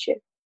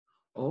Hertfordshire.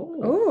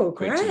 Oh,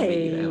 great to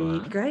meet you,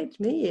 Ewa. Great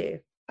to meet you.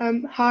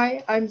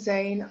 Hi, I'm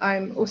Zayn.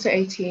 I'm also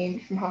 18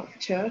 from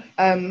Hertfordshire.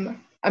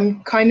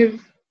 I'm kind of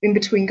in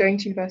between going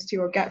to university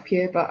or gap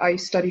year, but I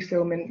study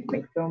film and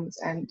make films,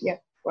 and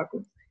work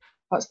with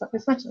Arts Black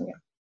Lives Matter.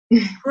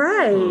 Yeah.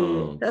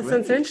 Great. That great.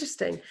 sounds so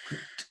interesting.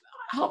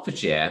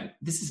 Hertfordshire,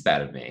 this is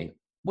bad of me.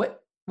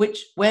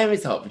 Where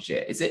is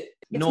Hertfordshire? Is it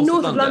It's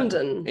north of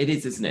London? It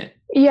is, isn't it?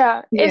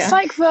 Yeah, it's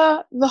like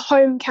the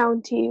home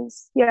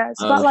counties. Yeah,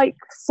 it's about like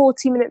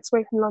 40 minutes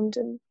away from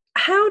London.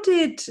 How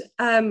did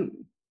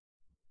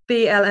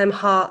BLM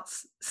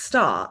Hearts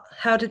start?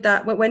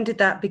 When did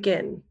that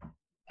begin?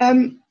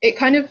 It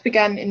kind of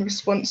began in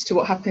response to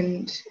what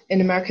happened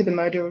in America, the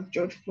murder of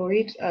George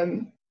Floyd.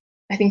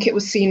 I think it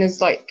was seen as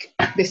like,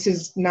 this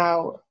is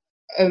now,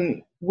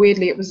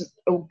 weirdly, it was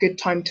a good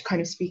time to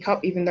kind of speak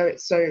up, even though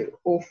it's so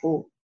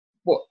awful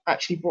what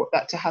actually brought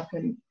that to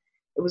happen.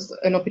 It was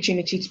an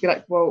opportunity to be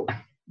like, well,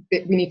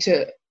 we need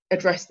to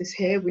address this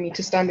here. We need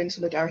to stand in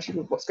solidarity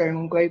with what's going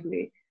on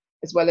globally,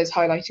 as well as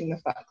highlighting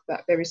the fact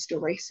that there is still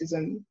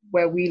racism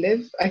where we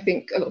live. I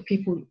think a lot of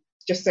people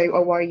just say,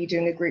 oh, why are you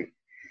doing a group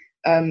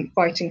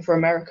fighting for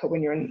America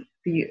when you're in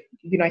the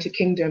United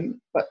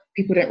Kingdom? But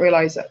people don't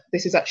realize that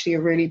this is actually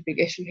a really big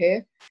issue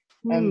here.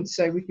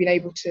 So we've been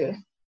able to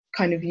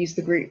kind of use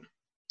the group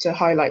to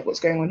highlight what's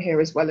going on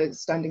here, as well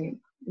as standing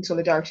in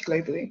solidarity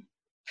globally.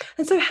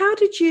 And so how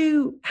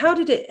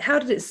did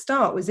it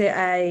start? Was it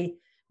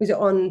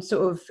on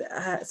sort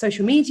of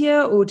social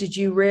media, or did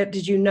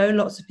you know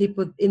lots of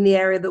people in the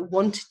area that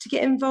wanted to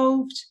get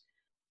involved?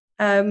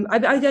 I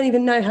don't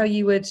even know how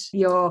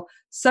you're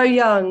so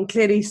young,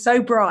 clearly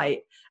so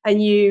bright,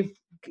 and you're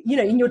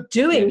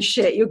doing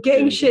shit, you're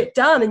getting shit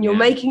done, and you're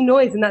making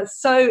noise, and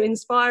that's so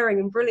inspiring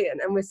and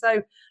brilliant. And we're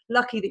so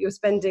lucky that you're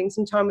spending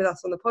some time with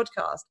us on the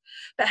podcast.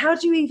 But how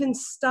do you even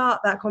start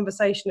that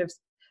conversation of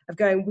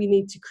going, we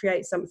need to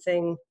create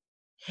something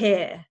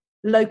here,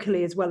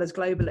 locally as well as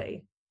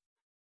globally?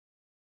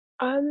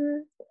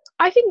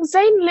 I think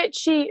Zayn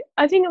literally,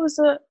 I think it was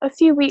a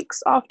few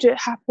weeks after it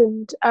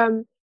happened,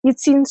 you'd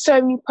seen so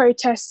many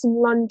protests in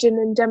London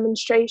and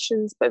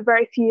demonstrations, but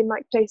very few in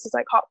like places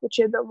like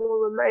Hertfordshire that are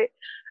more remote.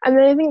 And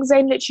then I think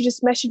Zayn literally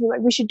just messaged me like,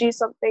 we should do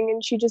something.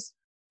 And she just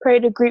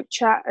created a group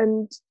chat,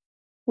 and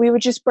we were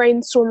just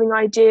brainstorming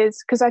ideas,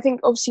 because I think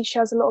obviously she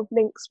has a lot of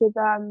links with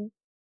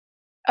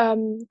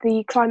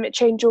the climate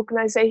change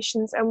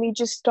organisations, and we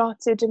just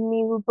started and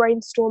we were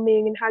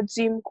brainstorming and had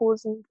Zoom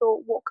calls and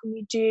thought, what can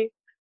we do,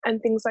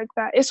 and things like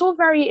that. It's all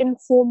very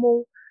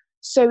informal,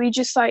 so we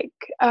just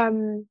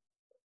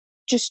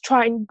just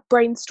try and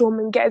brainstorm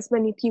and get as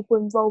many people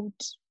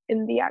involved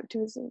in the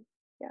activism.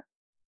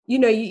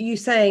 You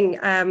saying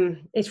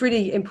it's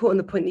really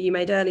important, the point that you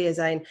made earlier,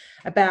 Zayn,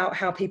 about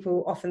how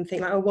people often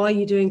think like, oh, why are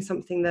you doing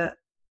something that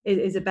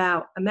is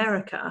about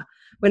America,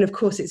 when of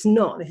course it's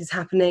not. This is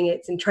happening,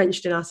 it's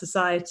entrenched in our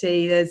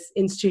society. There's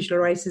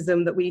institutional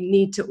racism that we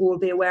need to all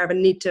be aware of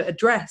and need to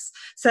address.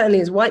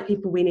 Certainly as white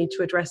people, we need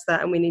to address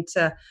that, and we need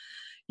to,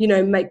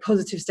 make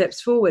positive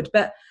steps forward.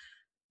 But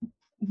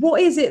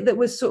what is it that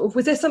was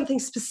was there something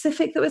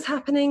specific that was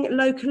happening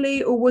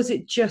locally, or was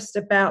it just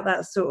about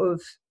that sort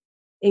of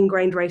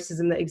ingrained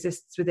racism that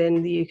exists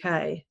within the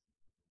UK?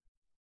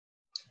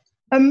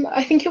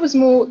 I think it was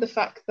more the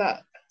fact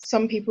that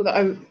some people that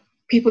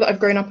I've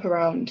grown up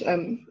around,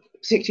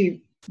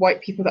 particularly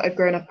white people that I've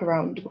grown up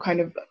around, were kind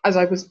of, as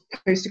I was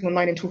posting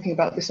online and talking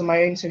about this on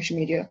my own social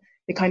media,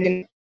 they kind of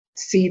didn't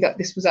see that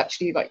this was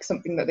actually like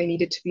something that they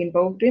needed to be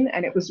involved in,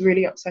 and it was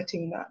really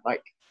upsetting that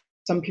like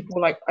some people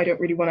were like, I don't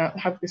really want to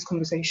have this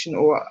conversation,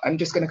 or I'm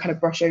just going to kind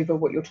of brush over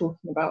what you're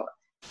talking about.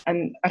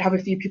 And I'd have a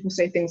few people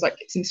say things like,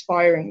 it's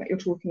inspiring that you're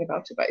talking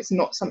about it, but it's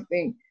not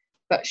something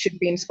that should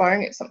be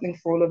inspiring. It's something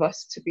for all of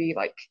us to be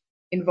like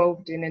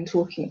involved in and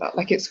talking about.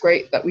 Like, it's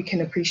great that we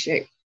can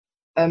appreciate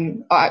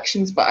our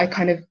actions, but I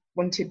kind of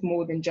wanted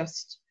more than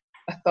just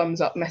a thumbs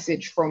up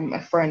message from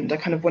a friend. I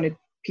kind of wanted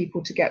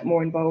people to get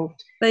more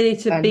involved. They need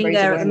to be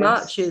there awareness at the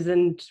marches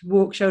and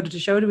walk shoulder to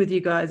shoulder with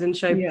you guys and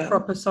show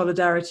proper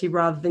solidarity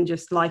rather than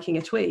just liking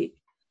a tweet.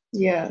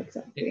 Yeah,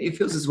 exactly. It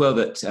feels as well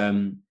that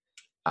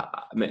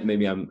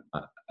maybe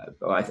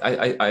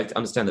I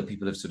understand that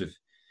people have sort of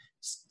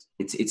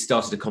it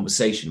started a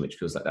conversation, which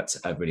feels like that's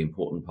a really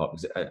important part.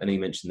 Because I know you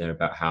mentioned there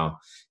about how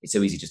it's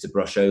so easy just to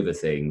brush over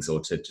things or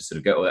to just sort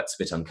of go, oh, that's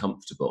a bit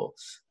uncomfortable.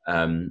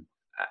 And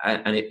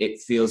it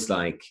feels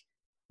like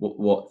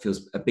what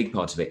feels a big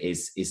part of it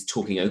is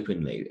talking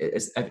openly.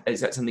 Is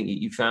that something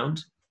that you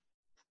found?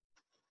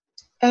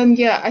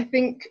 Yeah, I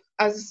think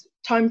as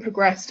time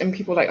progressed and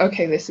people were like,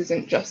 okay, this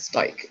isn't just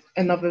like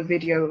another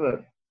video of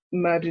a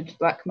murdered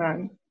black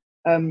man.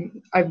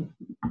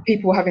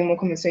 People were having more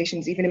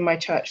conversations. Even in my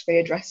church, they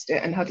addressed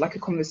it and had like a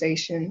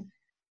conversation.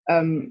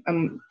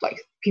 And like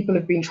people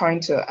have been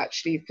trying to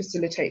actually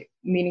facilitate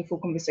meaningful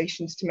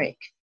conversations to make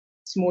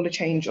smaller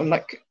change on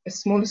like a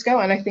smaller scale.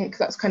 And I think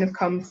that's kind of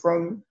come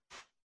from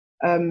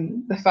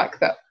the fact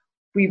that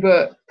we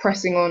were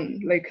pressing on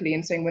locally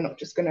and saying we're not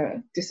just going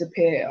to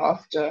disappear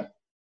after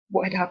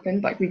what had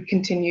happened. Like, we've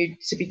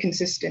continued to be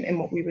consistent in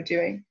what we were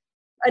doing.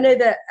 I know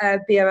that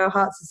BML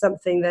Hearts is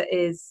something that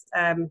is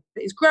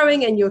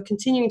growing, and you're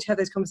continuing to have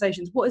those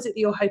conversations. What is it that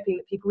you're hoping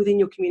that people within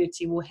your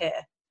community will hear?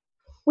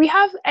 We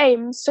have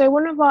aims. So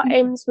one of our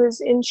aims was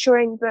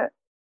ensuring that,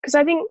 because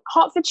I think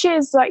Hertfordshire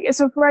is like, it's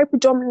a very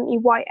predominantly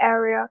white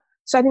area.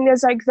 So I think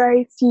there's like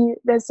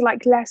there's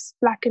like less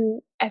black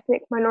and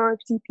ethnic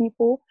minority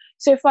people.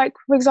 So if like,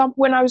 for example,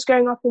 when I was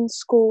growing up in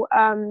school,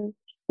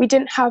 we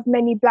didn't have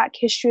many Black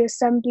History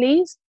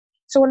assemblies.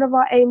 So one of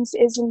our aims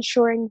is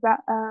ensuring that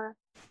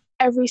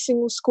every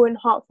single school in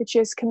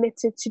Hertfordshire is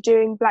committed to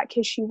doing Black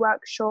History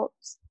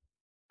workshops,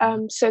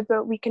 so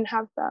that we can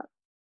have that.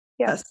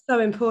 Yeah, that's so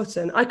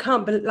important. I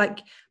can't believe, like,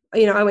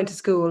 you know, I went to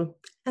school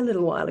a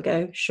little while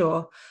ago,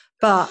 sure,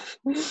 but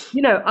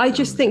you know, I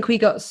just think we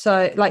got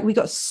so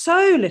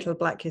little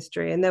Black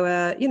history, and there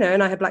were, you know,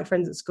 and I had Black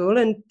friends at school,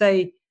 and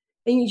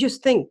you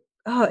just think,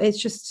 oh,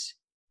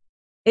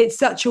 it's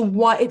such a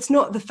white. It's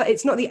not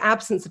the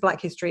absence of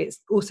Black history. It's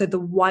also the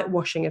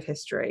whitewashing of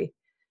history.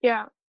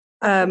 Yeah.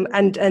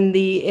 And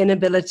the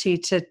inability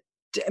to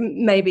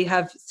maybe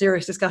have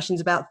serious discussions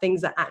about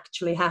things that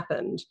actually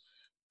happened,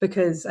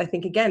 because I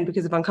think, again,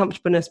 because of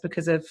uncomfortableness,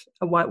 because of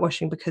a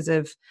whitewashing, because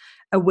of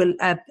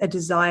a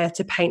desire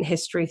to paint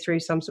history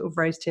through some sort of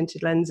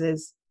rose-tinted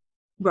lenses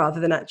rather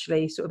than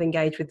actually sort of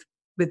engage with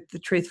the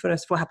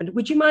truthfulness of what happened.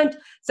 Would you mind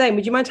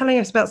telling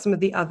us about some of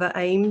the other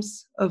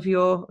aims of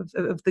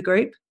the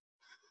group?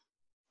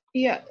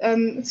 Yeah,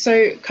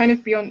 so kind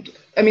of beyond,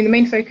 I mean, the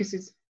main focus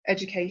is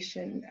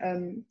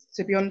education.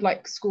 So beyond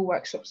like school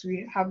workshops,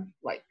 we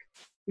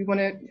want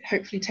to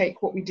hopefully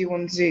take what we do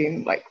on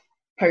Zoom, like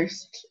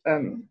post,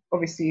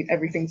 obviously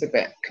everything's a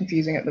bit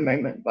confusing at the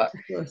moment, but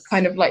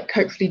kind of like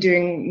hopefully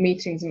doing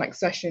meetings and like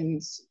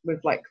sessions with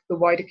like the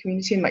wider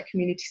community and like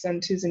community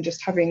centres, and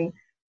just having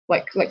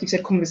like you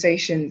said,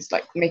 conversations,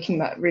 like making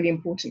that really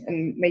important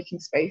and making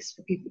space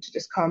for people to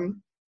just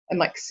come and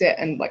like sit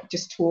and like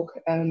just talk,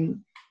 and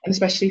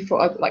especially for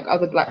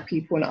other Black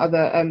people and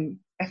other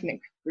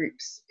ethnic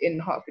groups in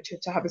Hertfordshire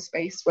to have a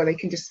space where they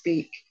can just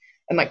speak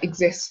and like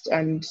exist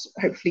and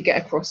hopefully get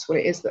across what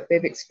it is that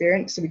they've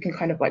experienced, so we can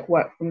kind of like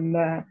work from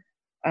there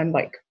and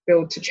like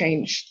build to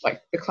change like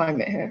the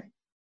climate here.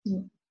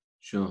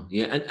 Sure.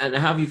 Yeah. And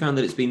how have you found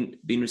that it's been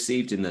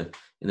received in the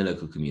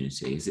local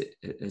community?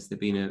 Has there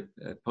been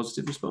a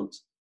positive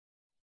response?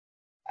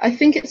 I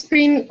think it's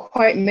been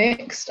quite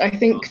mixed. I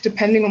think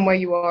depending on where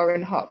you are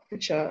in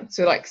Hertfordshire,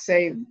 so like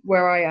say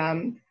where I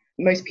am,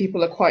 most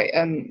people are quite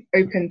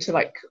open to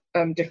like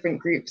different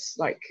groups.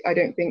 Like, I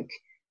don't think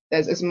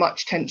there's as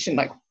much tension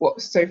like what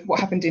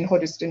happened in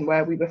Hoddesdon,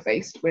 where we were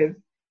faced with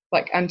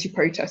like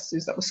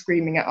anti-protesters that were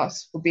screaming at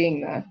us for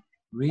being there.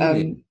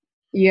 Really?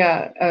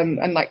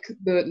 And like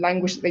the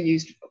language that they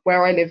used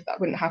where I live, that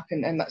wouldn't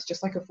happen, and that's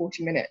just like a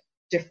 40-minute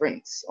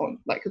difference on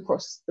like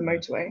across the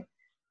motorway.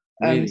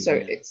 Really? So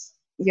it's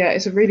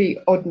a really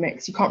odd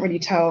mix. You can't really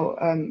tell.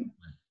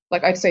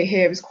 Like, I'd say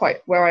here is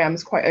where I am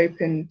is quite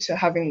open to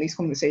having these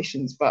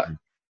conversations, but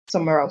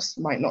somewhere else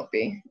might not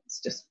be.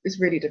 It's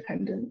really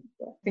dependent.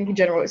 But I think in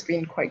general it's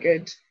been quite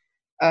good.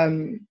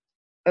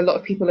 A lot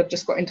of people have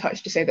just got in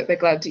touch to say that they're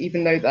glad,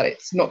 even though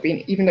it's not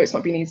been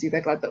easy,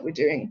 they're glad that we're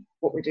doing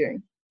what we're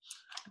doing.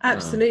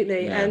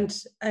 Absolutely. Yeah.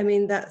 And I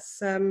mean,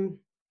 that's, and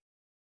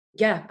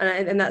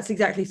that's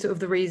exactly sort of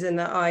the reason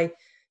that I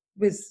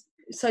was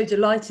so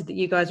delighted that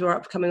you guys were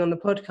up coming on the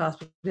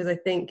podcast, because I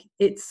think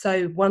it's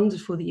so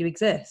wonderful that you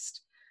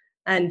exist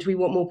and we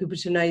want more people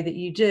to know that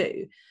you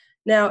do.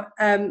 Now,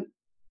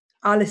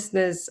 our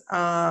listeners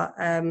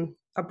are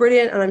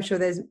brilliant, and I'm sure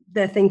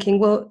they're thinking,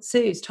 well,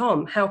 Suze,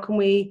 Tom, how can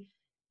we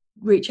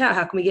reach out?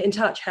 How can we get in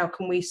touch? How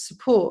can we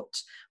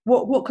support?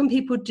 What can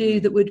people do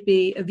that would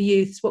be of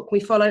use? What can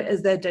we follow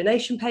as their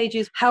donation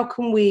pages? How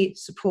can we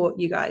support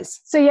you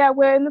guys? So yeah,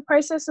 we're in the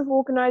process of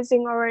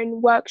organising our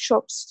own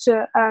workshops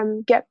to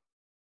get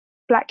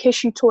Black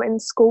history taught in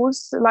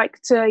schools,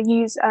 like to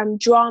use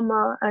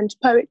drama and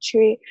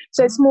poetry,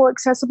 so it's more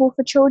accessible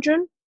for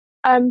children.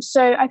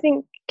 So I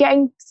think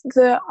getting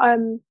the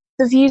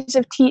views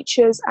of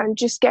teachers and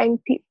just getting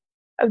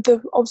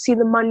obviously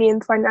the money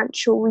and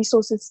financial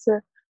resources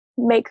to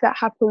make that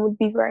happen would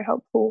be very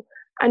helpful.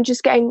 And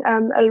just getting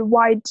a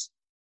wide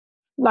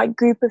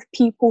group of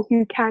people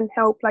who can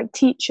help, like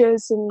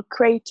teachers and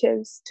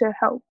creatives, to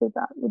help with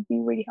that would be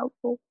really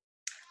helpful.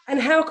 And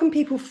how can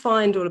people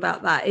find all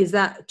about that? Is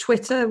that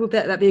Twitter? Would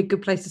that be a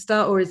good place to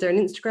start, or is there an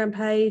Instagram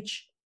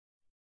page?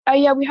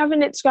 Yeah, we have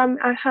an Instagram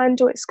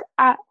handle. It's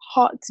at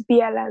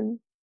HeartBLM.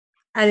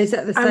 And is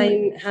that the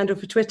same handle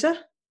for Twitter?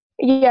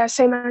 Yeah,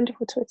 same handle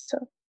for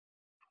Twitter.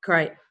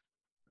 Great.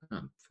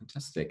 Oh,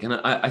 fantastic. And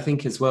I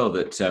think as well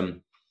that,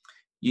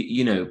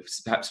 you know,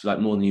 perhaps like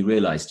more than you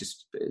realise,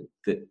 just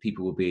that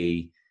people will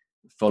be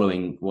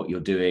following what you're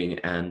doing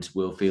and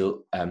will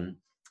feel,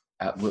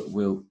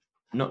 will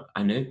not,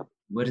 I know,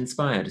 word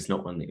inspired is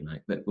not one that you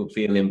like, but will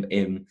feel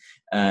empowered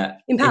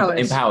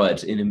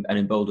and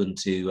emboldened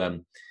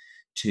to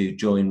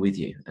join with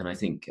you. And I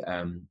think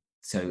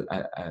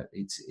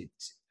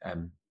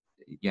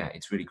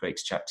it's really great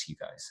to chat to you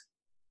guys.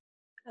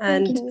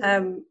 And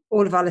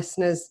all of our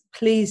listeners,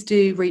 please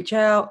do reach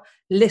out,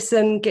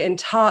 listen, get in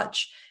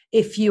touch.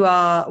 If you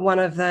are one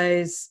of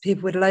those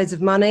people with loads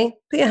of money,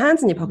 put your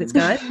hands in your pockets,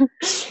 guys.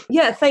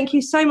 Yeah, thank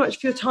you so much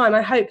for your time.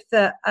 I hope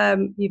that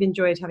you've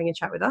enjoyed having a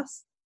chat with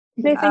us.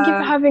 No, thank you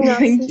for having us.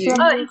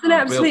 It's an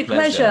absolute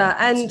pleasure.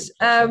 And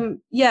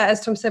pleasure.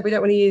 as Tom said, we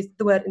don't want to use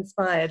the word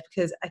inspired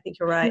because I think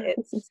you're right.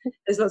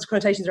 There's lots of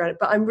connotations around it.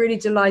 But I'm really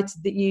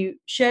delighted that you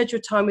shared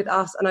your time with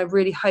us, and I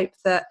really hope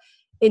that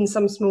in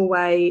some small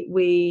way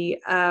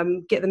we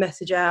get the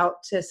message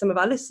out to some of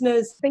our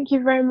listeners. Thank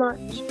you very much.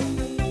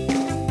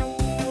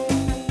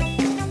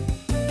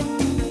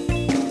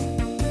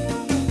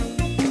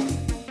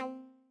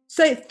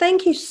 So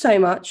thank you so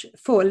much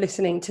for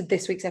listening to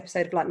this week's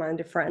episode of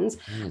Like-Minded Friends.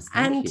 Yes,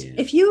 and you.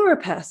 If you are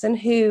a person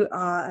who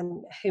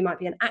might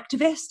be an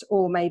activist,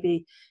 or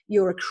maybe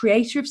you're a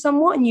creator of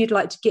somewhat and you'd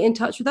like to get in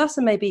touch with us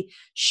and maybe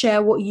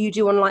share what you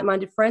do on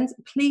Like-Minded Friends,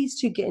 please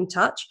do get in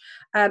touch.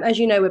 As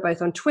you know, we're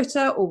both on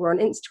Twitter or we're on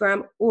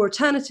Instagram, or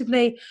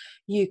alternatively,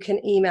 you can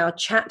email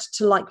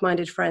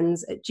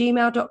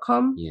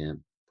chat@likemindedfriends@gmail.com. Yeah.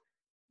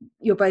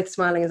 You're both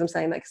smiling as I'm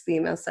saying that because the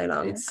email's so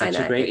long. It's such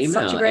a great email.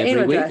 Such a great Every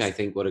email week, address. I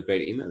think, what a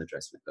great email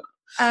address we've got.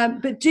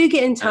 But do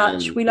get in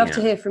touch. We love to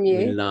hear from you.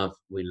 We love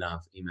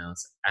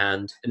emails,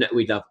 and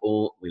we love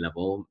all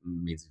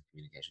means of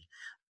communication.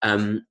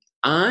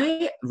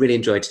 I really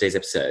enjoyed today's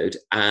episode,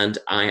 and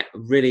I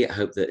really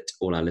hope that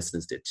all our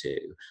listeners did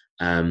too.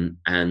 And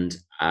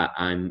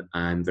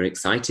I'm very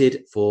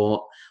excited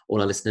for all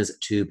our listeners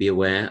to be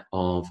aware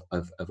of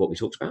what we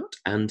talked about,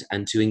 and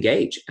to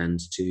engage and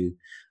to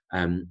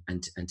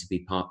be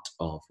part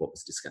of what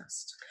was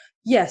discussed.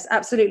 Yes,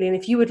 absolutely. And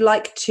if you would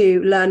like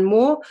to learn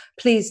more,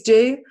 please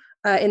do.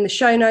 In the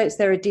show notes,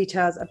 there are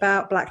details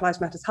about Black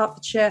Lives Matter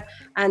Hertfordshire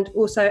and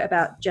also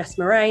about Jess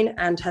Moraine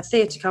and her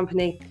theatre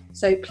company.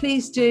 So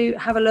please do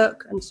have a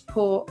look and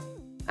support.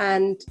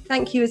 And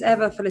thank you as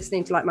ever for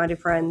listening to Like-Minded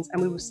Friends.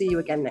 And we will see you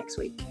again next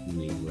week.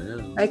 We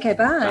will. Okay,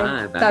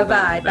 bye. Bye. Bye.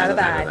 Bye. Bye. Bye. Bye.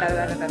 Bye.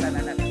 Bye.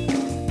 Bye. Bye.